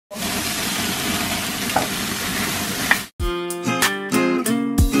Hello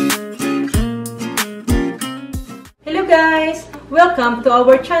guys! Welcome to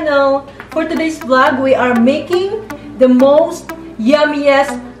our channel. For today's vlog, we are making the most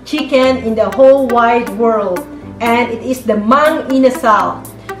yummiest chicken in the whole wide world, and it is the Mang Inasal.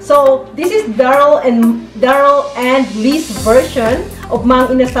 So this is Daryl and Lee's version of Mang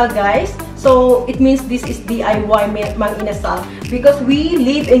Inasal, guys. So it means this is DIY Mang Inasal because we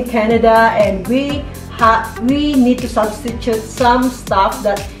live in Canada and we need to substitute some stuff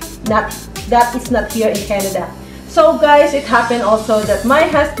that is not here in Canada. So guys, it happened also that my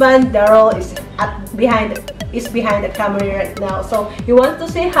husband Daryl is behind the camera right now. So you want to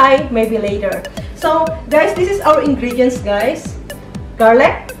say hi maybe later. So guys, this is our ingredients, guys.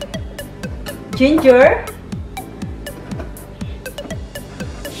 Garlic, ginger,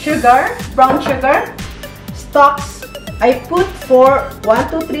 sugar, brown sugar, stalks. I put 5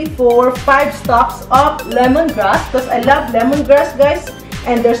 stalks of lemongrass because I love lemongrass, guys.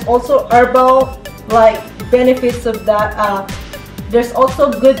 And there's also herbal benefits of that. There's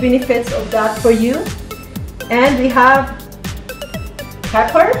also good benefits of that for you. And we have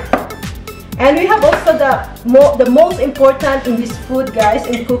pepper, and we have also the most important in this food, guys,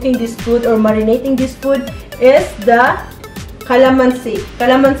 in cooking this food or marinating this food is the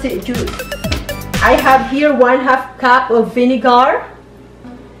calamansi juice. I have here 1/2 cup of vinegar,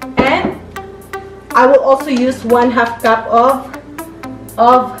 and I will also use 1/2 cup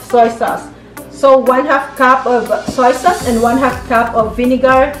of soy sauce. So 1/2 cup of soy sauce and 1/2 cup of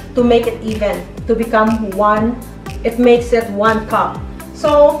vinegar to make it even, to become one. It makes it 1 cup.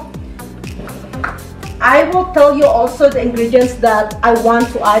 So I will tell you also the ingredients that I want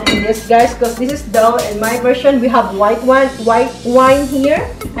to add in this, guys, because this is Daryl in my version. We have white wine here,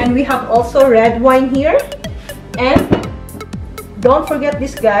 and we have also red wine here. And don't forget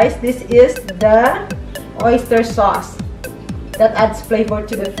this, guys. This is the oyster sauce that adds flavor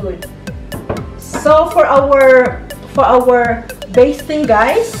to the food. So for our basting,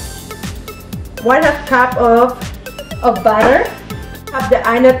 guys, 1/2 cup of butter, have the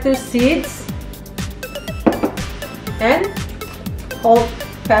annatto seeds, and whole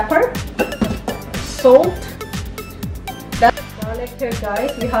pepper, salt, that garlic here,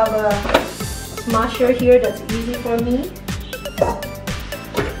 guys. We have a smasher here that's easy for me.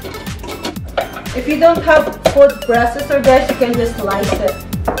 If you don't have food processor, guys, you can just slice it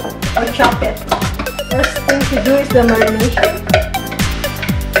or chop it. First thing to do is the marination.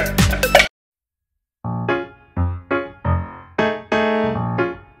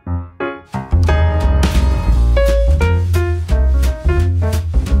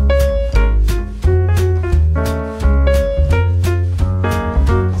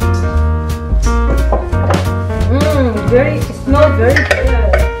 It smells very good.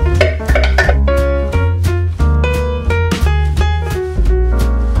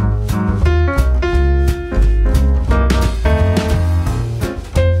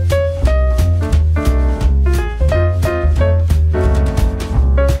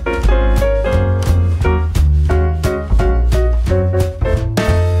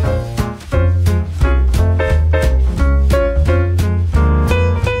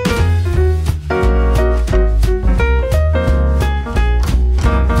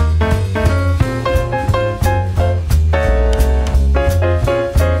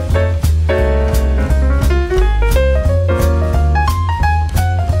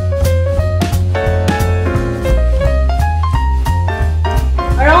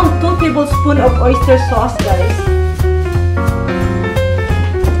 Tablespoon of oyster sauce, guys.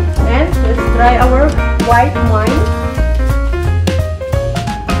 And let's try our white wine.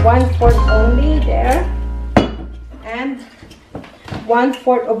 1/4 only there, and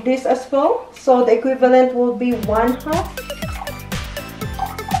 1/4 of this as well. So the equivalent will be 1/2.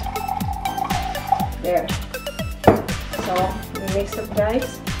 There. So we mix it, guys.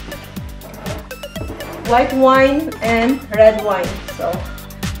 White wine and red wine. So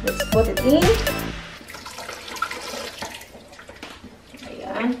let's put it in.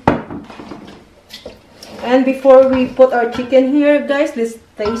 Ayan. And before we put our chicken here, guys, let's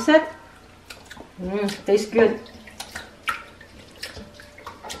taste it. Tastes good.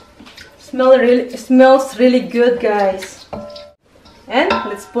 Smells really good, guys. And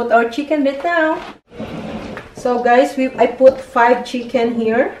let's put our chicken right now. So guys, I put 5 chicken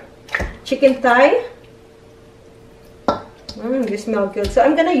here. Chicken thigh. They smell good. So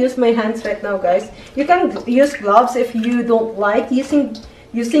I'm gonna use my hands right now, guys. You can use gloves if you don't like using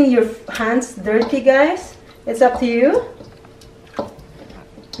your hands dirty, guys. It's up to you.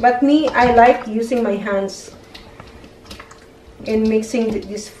 But me, I like using my hands. in mixing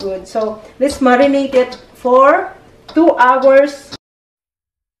this food. So let's marinate it for 2 hours.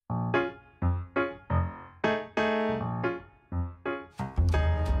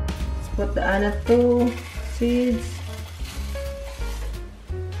 Let's put the anato seeds.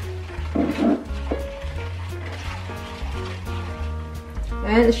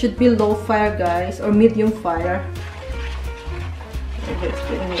 And it should be low fire, guys, or medium fire. Let's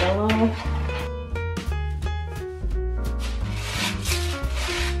put in yellow.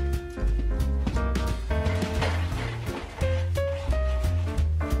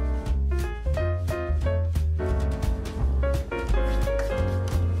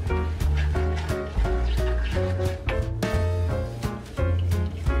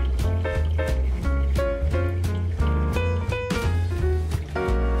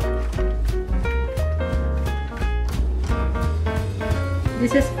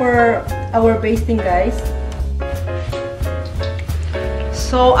 This is for our basting, guys.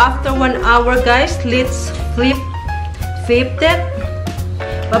 So after 1 hour, guys, let's flip it.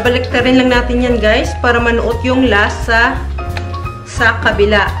 Babaliktarin lang natin yan, guys, para manuot yung lasa sa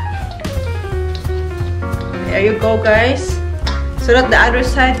kabila. There you go, guys. So that the other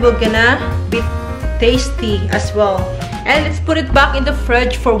side will gonna be tasty as well. And let's put it back in the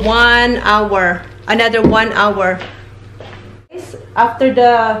fridge for 1 hour. Another 1 hour. After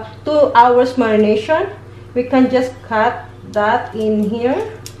the 2 hours marination, we can just cut that in here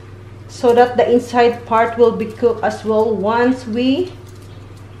so that the inside part will be cooked as well once we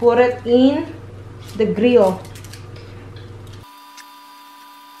put it in the grill.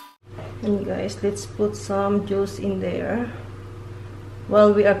 And guys, let's put some juice in there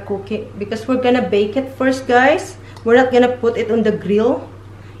while we are cooking, because we're gonna bake it first, guys. We're not gonna put it on the grill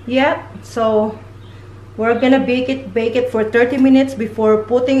yet, so we're gonna bake it for 30 minutes before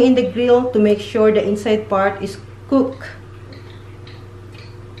putting in the grill to make sure the inside part is cooked.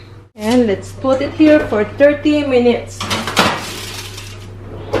 And let's put it here for 30 minutes.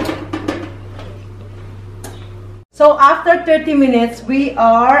 So after 30 minutes,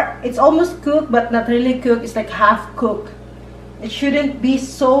 it's almost cooked but not really cooked. It's like half cooked. It shouldn't be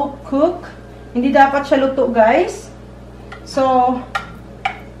so cooked. Hindi dapat siya luto, guys. So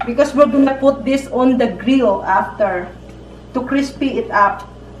because we're gonna put this on the grill after to crispy it up.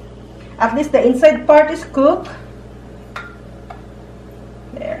 At least the inside part is cooked.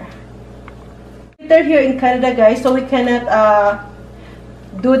 There. Winter here in Canada, guys, so we cannot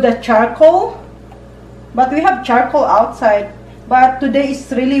do the charcoal, but we have charcoal outside. But today is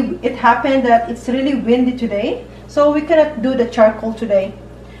really, it happened that it's really windy today, so we cannot do the charcoal today.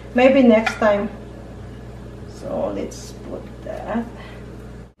 Maybe next time. So let's put that.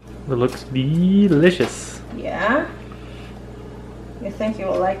 It looks delicious. Yeah. You think you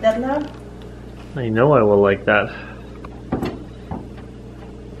will like that, love? I know I will like that.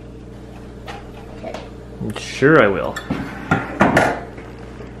 Okay. Sure I will.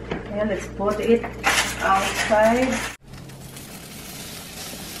 And let's put it outside.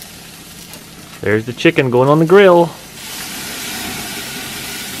 There's the chicken going on the grill.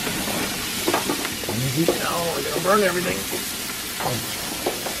 Easy now, we're gonna burn everything.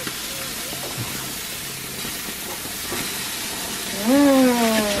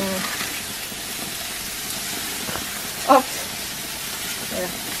 Oops. There.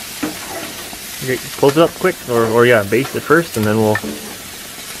 Okay, close it up quick, or yeah, baste it first, and then we'll.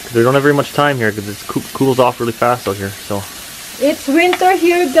 Cause we don't have very much time here because it cools off really fast out here. So it's winter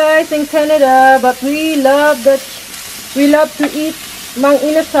here, guys, in Canada, but we love to eat Mang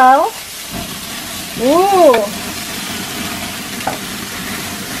Inasal. Ooh.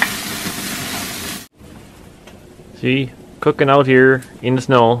 see, cooking out here in the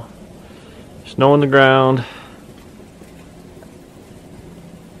snow. Snow on the ground.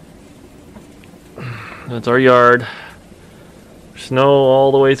 That's our yard. Snow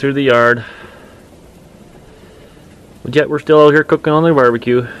all the way through the yard. But yet we're still out here cooking on the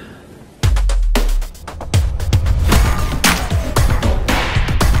barbecue.